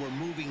as we're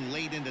moving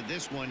late into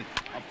this one.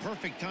 A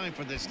perfect time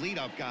for this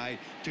leadoff guy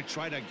to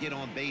try to get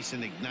on base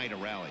and ignite a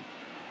rally.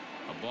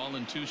 A ball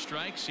and 2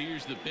 strikes.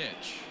 Here's the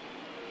pitch.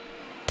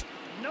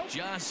 Nope.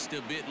 Just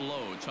a bit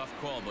low. Tough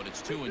call, but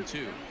it's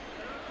 2-2.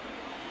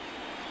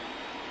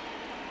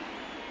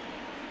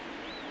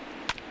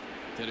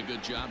 Did a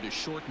good job to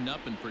shorten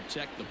up and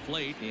protect the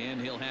plate,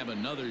 and he'll have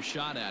another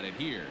shot at it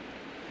here.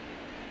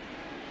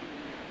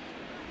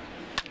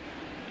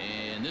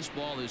 And this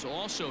ball is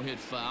also hit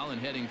foul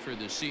and heading for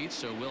the seats,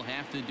 so we'll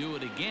have to do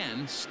it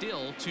again.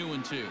 Still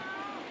 2-2.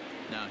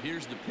 Now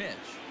here's the pitch.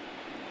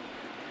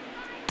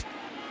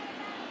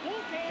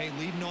 Hey,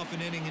 leading off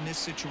an inning in this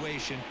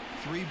situation,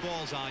 3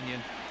 balls on you.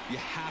 You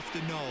have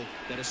to know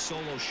that a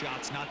solo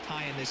shot's not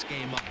tying this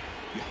game up.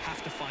 You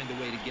have to find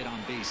a way to get on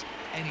base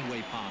any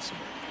way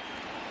possible.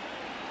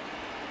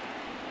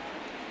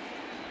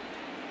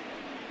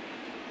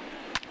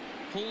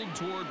 Pulled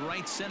toward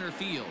right center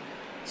field.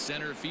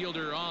 Center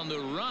fielder on the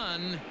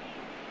run.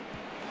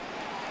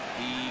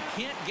 He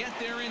can't get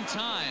there in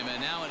time,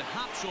 and now it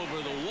hops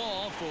over the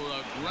wall for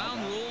a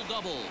ground rule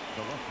double.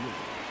 the left fielder,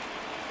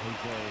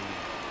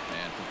 Jose.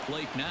 At the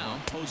plate now,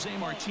 Jose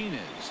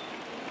Martinez.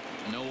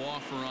 No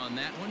offer on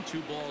that one.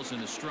 2 balls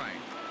and a strike.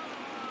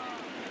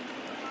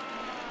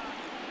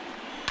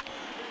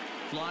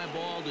 Fly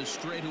ball to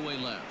straightaway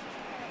left.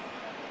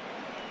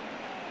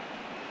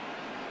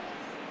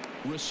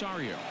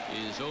 Rosario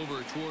is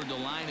over toward the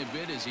line a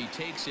bit as he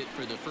takes it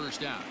for the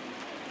first out.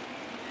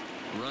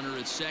 Runner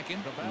at second,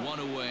 1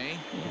 away,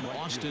 and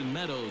Austin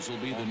Meadows will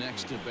be the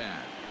next to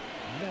bat.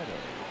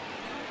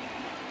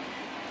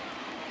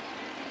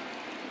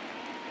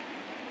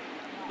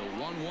 The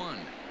 1-1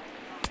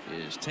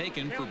 is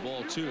taken for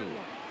ball 2.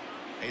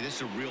 Hey, this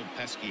is a real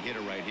pesky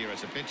hitter right here.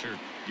 As a pitcher,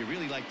 you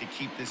really like to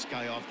keep this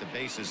guy off the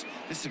bases.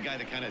 This is a guy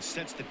that kind of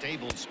sets the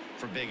tables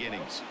for big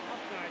innings.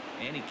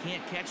 And he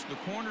can't catch the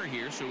corner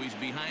here, so he's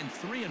behind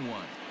 3-1.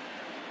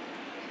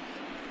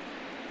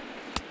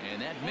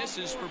 And that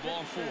misses for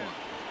ball 4.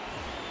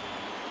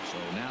 So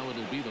now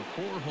it'll be the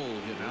 4-hole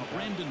hitter,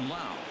 Brandon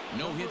Lau.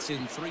 No hits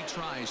in 3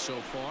 tries so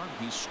far.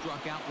 He's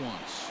struck out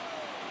once.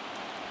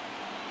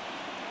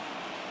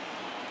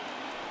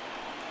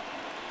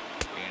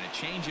 And a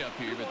changeup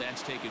here, but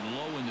that's taken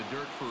low in the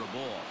dirt for a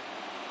ball.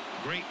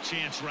 Great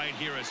chance right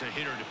here as a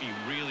hitter to be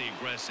really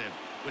aggressive.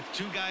 With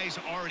 2 guys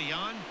already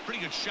on, pretty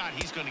good shot.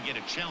 He's going to get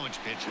a challenge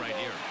pitch right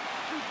here.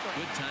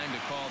 Good time to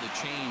call the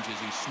change as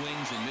he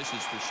swings and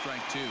misses for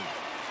strike 2.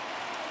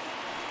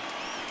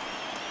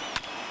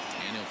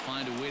 And he'll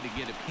find a way to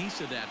get a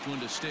piece of that one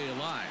to stay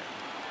alive.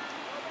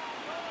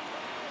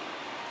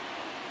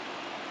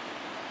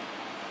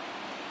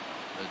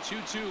 The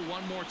 2-2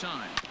 one more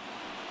time.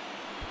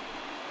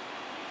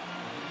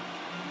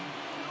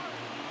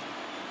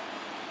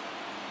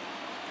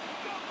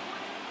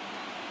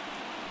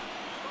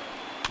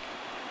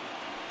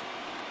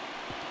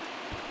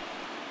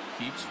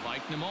 Keeps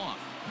fighting him off.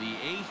 The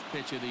 8th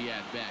pitch of the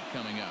at-bat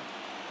coming up.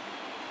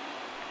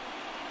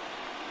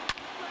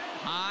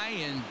 high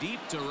and deep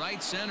to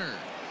right center.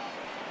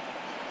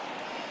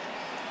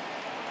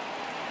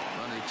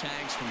 Runner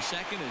tags from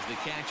second as the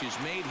catch is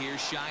made here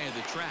shy of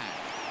the track.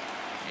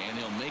 And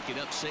he'll make it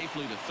up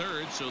safely to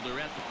third, so they're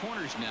at the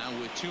corners now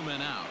with 2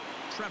 men out.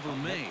 Trevor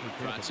May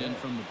trots in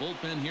from the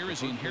bullpen here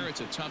as he inherits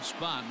a tough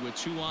spot with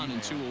 2 on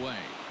and 2 away.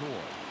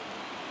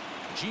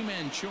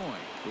 Ji-Man Choi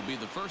will be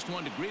the first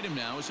one to greet him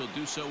now as he'll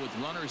do so with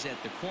runners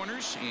at the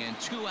corners and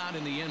 2 out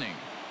in the inning.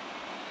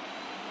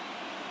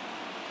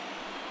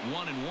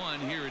 1-1,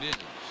 here it is.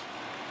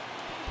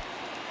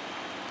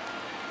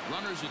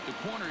 Runners at the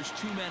corners,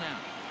 2 men out.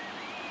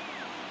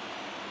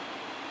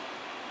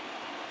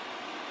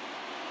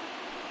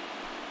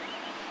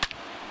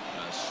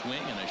 A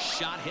swing and a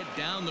shot hit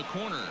down the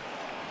corner.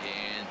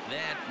 And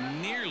that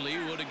nearly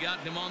would have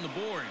gotten him on the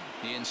board.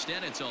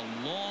 Instead, it's a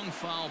long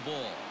foul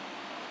ball.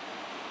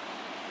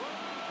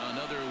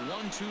 Another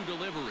 1-2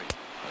 delivery.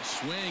 A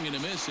swing and a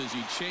miss as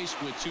he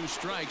chased with 2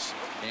 strikes,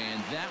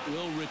 and that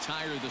will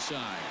retire the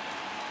side.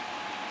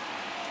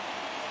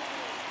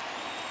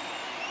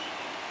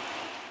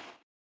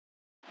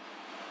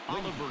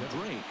 Oliver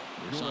Drake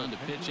is on to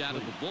pitch out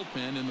of the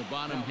bullpen in the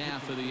bottom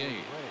half of the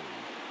 8th.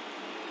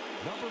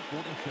 Number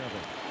 47.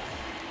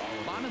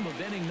 Bottom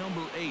of inning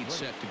number 8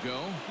 set to go.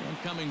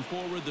 And coming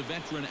forward, the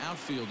veteran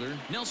outfielder,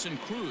 Nelson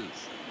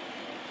Cruz.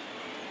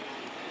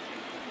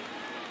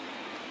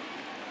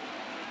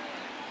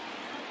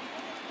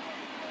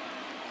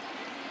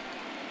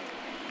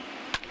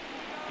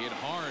 Hit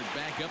hard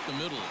back up the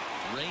middle.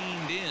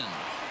 Reined in.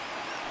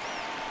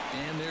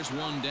 And there's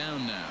 1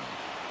 down now.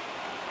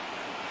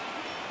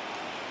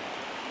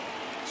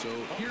 So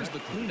here's the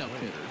cleanup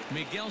hitter,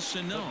 Miguel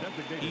Sano.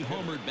 He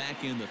homered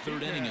back in the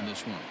 3rd inning in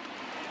this one.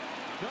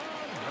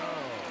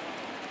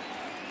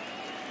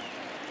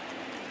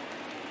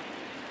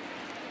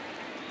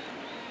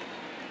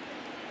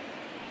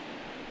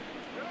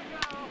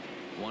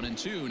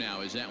 1-2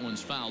 now as that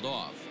one's fouled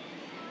off.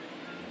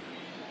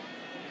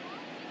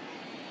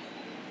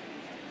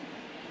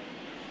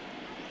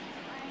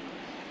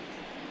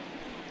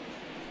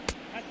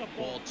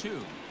 Ball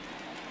 2.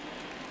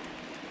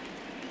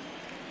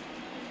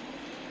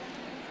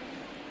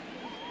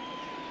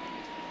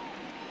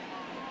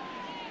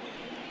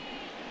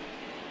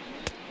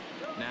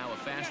 Now a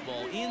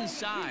fastball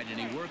inside, and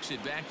he works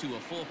it back to a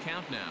full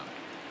count now.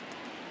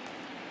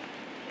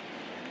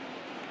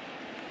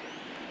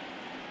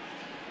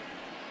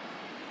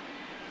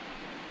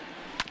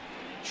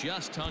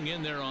 Just hung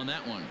in there on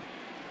that one.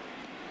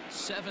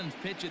 7th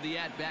pitch of the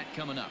at-bat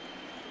coming up.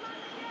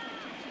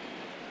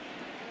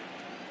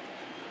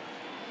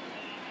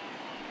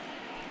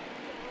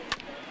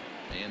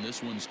 And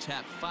this one's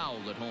tapped foul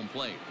at home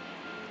plate.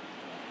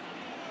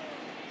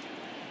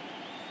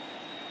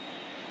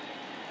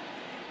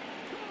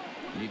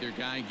 Neither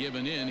guy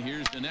giving in.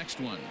 Here's the next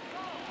one.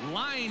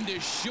 Lined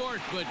is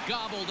short, but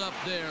gobbled up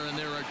there, and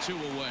there are 2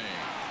 away.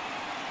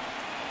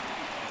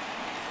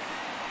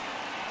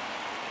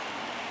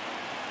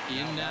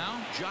 In now,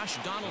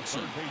 Josh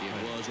Donaldson.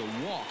 It was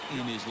a walk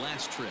in his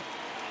last trip.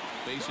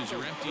 Bases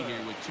are empty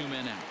here with 2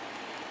 men out.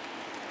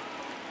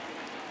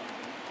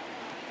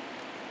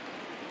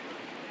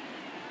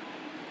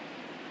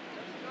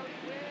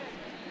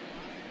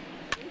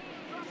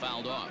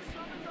 Fouled off.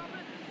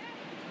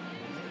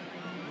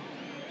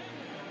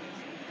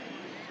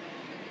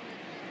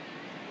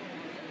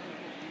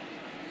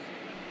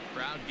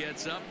 Crowd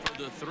gets up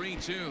for the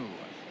 3-2.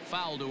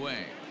 Fouled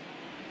away.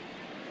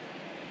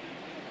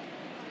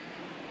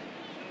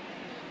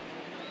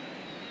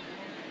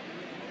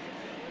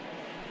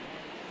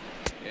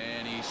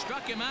 And he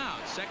struck him out.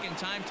 2nd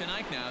time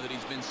tonight now that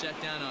he's been set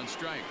down on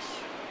strikes.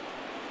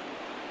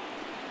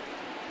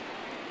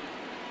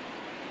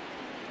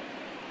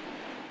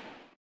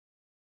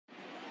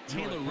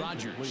 Taylor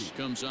Rogers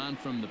comes on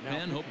from the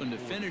pen, hoping to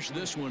finish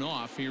this one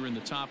off here in the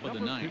top of the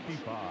 9th.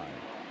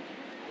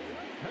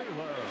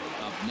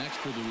 Up next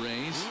for the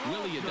Rays,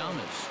 Willie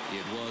Adames.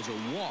 It was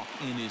a walk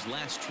in his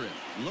last trip.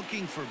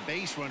 Looking for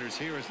base runners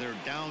here as they're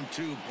down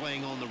 2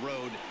 playing on the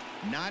road.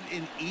 Not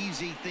an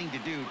easy thing to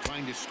do,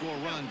 trying to score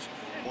runs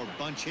or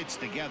bunch hits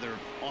together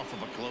off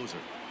of a closer.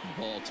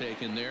 Ball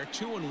taken there.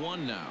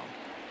 2-1 now.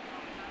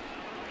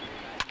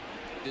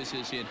 This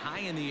is hit high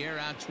in the air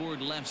out toward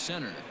left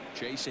center.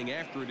 Chasing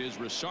after it is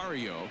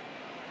Rosario.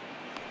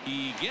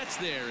 He gets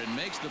there and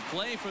makes the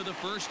play for the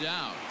first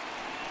out.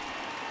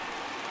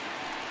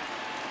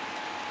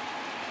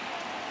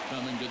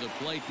 Coming to the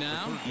plate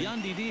now,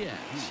 Yandy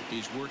Diaz.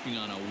 He's working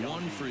on a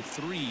 1 for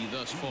 3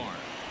 thus far.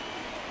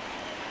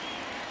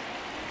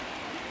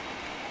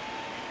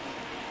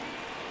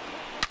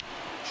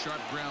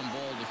 Sharp ground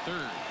ball to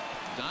third.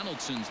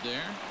 Donaldson's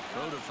there.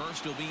 Throw to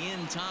first will be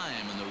in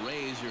time, and the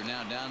Rays are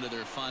now down to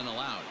their final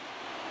out.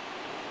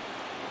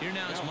 Here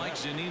now is Mike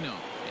Zunino,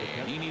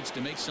 and he needs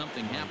to make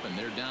something happen.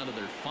 They're down to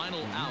their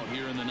final out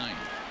here in the 9th.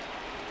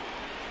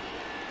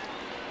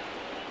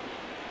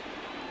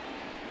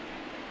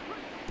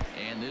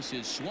 And this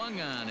is swung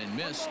on and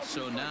missed,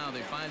 so now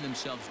they find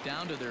themselves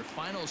down to their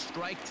final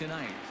strike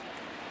tonight.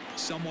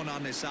 Someone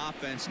on this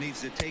offense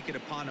needs to take it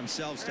upon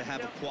themselves to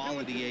have a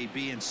quality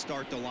AB and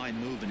start the line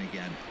moving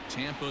again.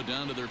 Tampa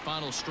down to their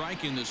final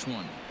strike in this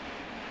one.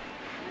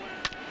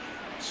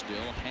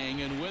 Still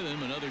hanging with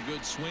him. Another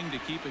good swing to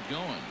keep it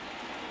going.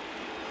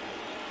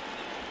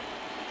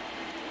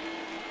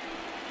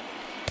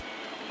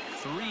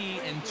 Three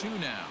and two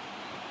now.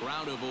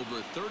 Crowd of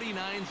over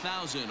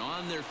 39,000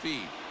 on their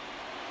feet.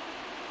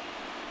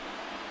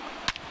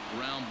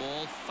 Ground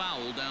ball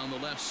foul down the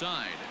left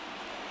side.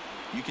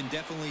 You can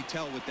definitely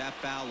tell with that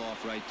foul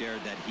off right there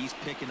that he's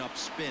picking up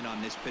spin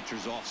on this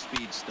pitcher's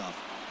off-speed stuff.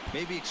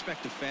 Maybe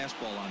expect a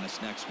fastball on this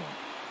next one.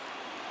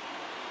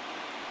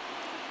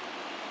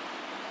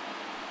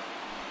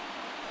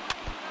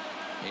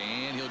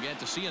 And he'll get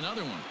to see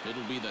another one.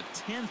 It'll be the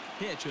 10th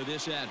pitch of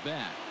this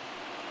at-bat.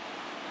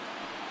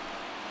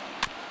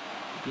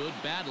 Good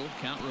battle.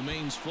 Count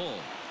remains full.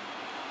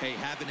 Hey,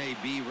 having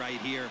AB right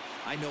here,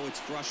 I know it's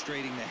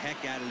frustrating the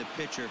heck out of the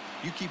pitcher.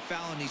 You keep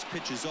fouling these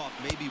pitches off,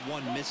 maybe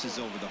one misses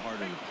over the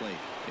heart of the plate.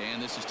 And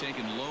this is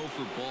taken low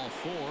for ball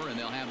 4, and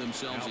they'll have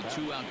themselves a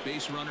 2-out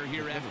base runner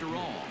here after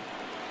all.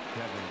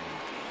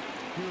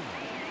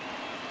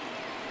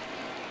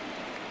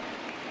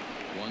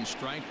 One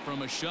strike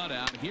from a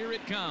shutout. Here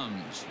it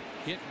comes.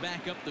 Hit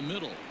back up the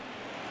middle.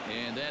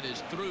 And that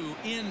is through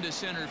into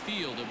center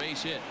field, a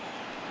base hit.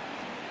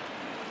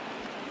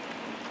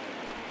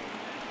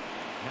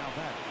 Now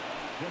that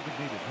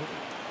designated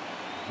hitter,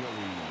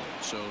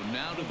 Joey. So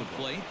now to the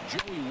plate,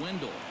 Joey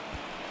Wendell.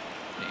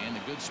 And a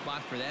good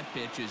spot for that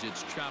pitch is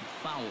it's chopped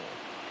foul.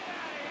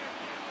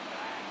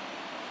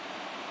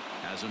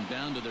 Has them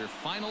down to their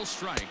final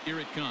strike.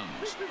 Here it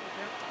comes.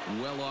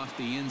 Well off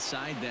the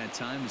inside that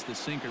time as the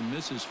sinker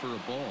misses for a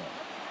ball.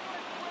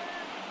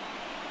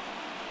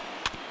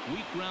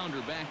 Weak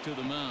grounder back to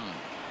the mound.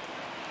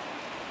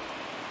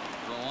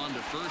 Throw on to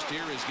first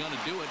here is going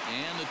to do it,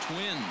 and the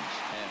Twins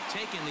have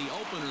taken the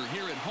opener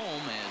here at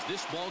home as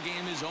this ball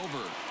game is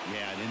over.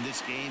 Yeah, and in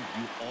this game,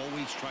 you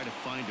always try to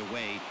find a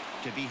way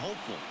to be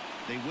hopeful.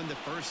 They win the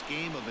first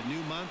game of a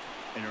new month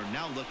and are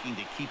now looking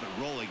to keep it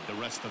rolling the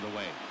rest of the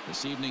way.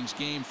 This evening's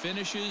game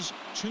finishes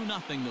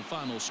 2-0 the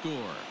final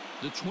score.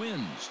 The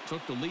Twins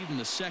took the lead in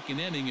the second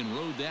inning and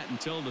rode that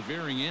until the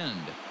very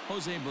end.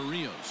 Jose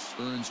Barrios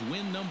earns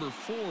win number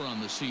 4 on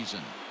the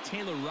season.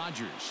 Taylor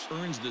Rogers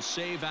earns the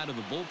save out of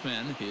the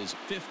bullpen, his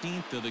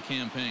 15th of the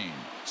campaign.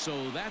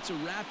 So that's a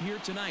wrap here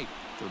tonight.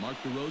 For Mark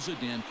DeRosa,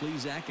 Dan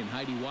Plesac, and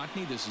Heidi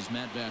Watney, this is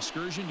Matt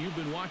Vasgersian. You've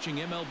been watching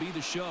MLB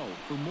The Show.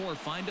 For more,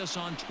 find us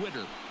on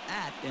Twitter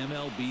at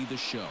MLB The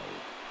Show.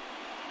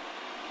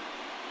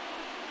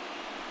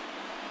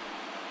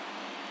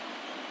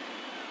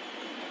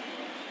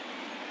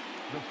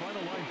 The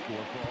final line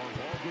score for our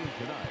ball game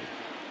tonight.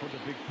 For the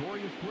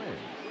victorious Twins,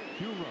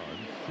 2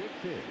 runs, 6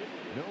 hits,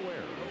 no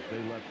errors.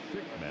 They left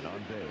 6 men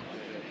on base.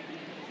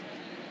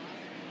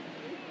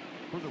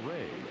 For the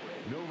Rays,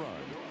 no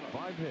runs,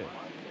 5 hits,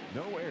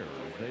 no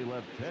errors. They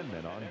left 10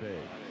 men on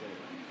base.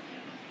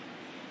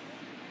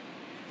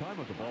 Time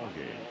of the ball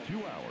game, 2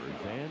 hours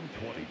and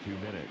 22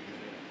 minutes.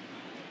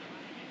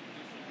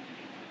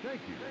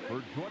 Thank you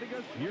for joining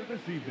us here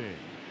this evening.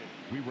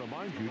 We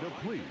remind you to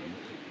please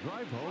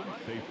drive home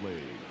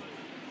safely.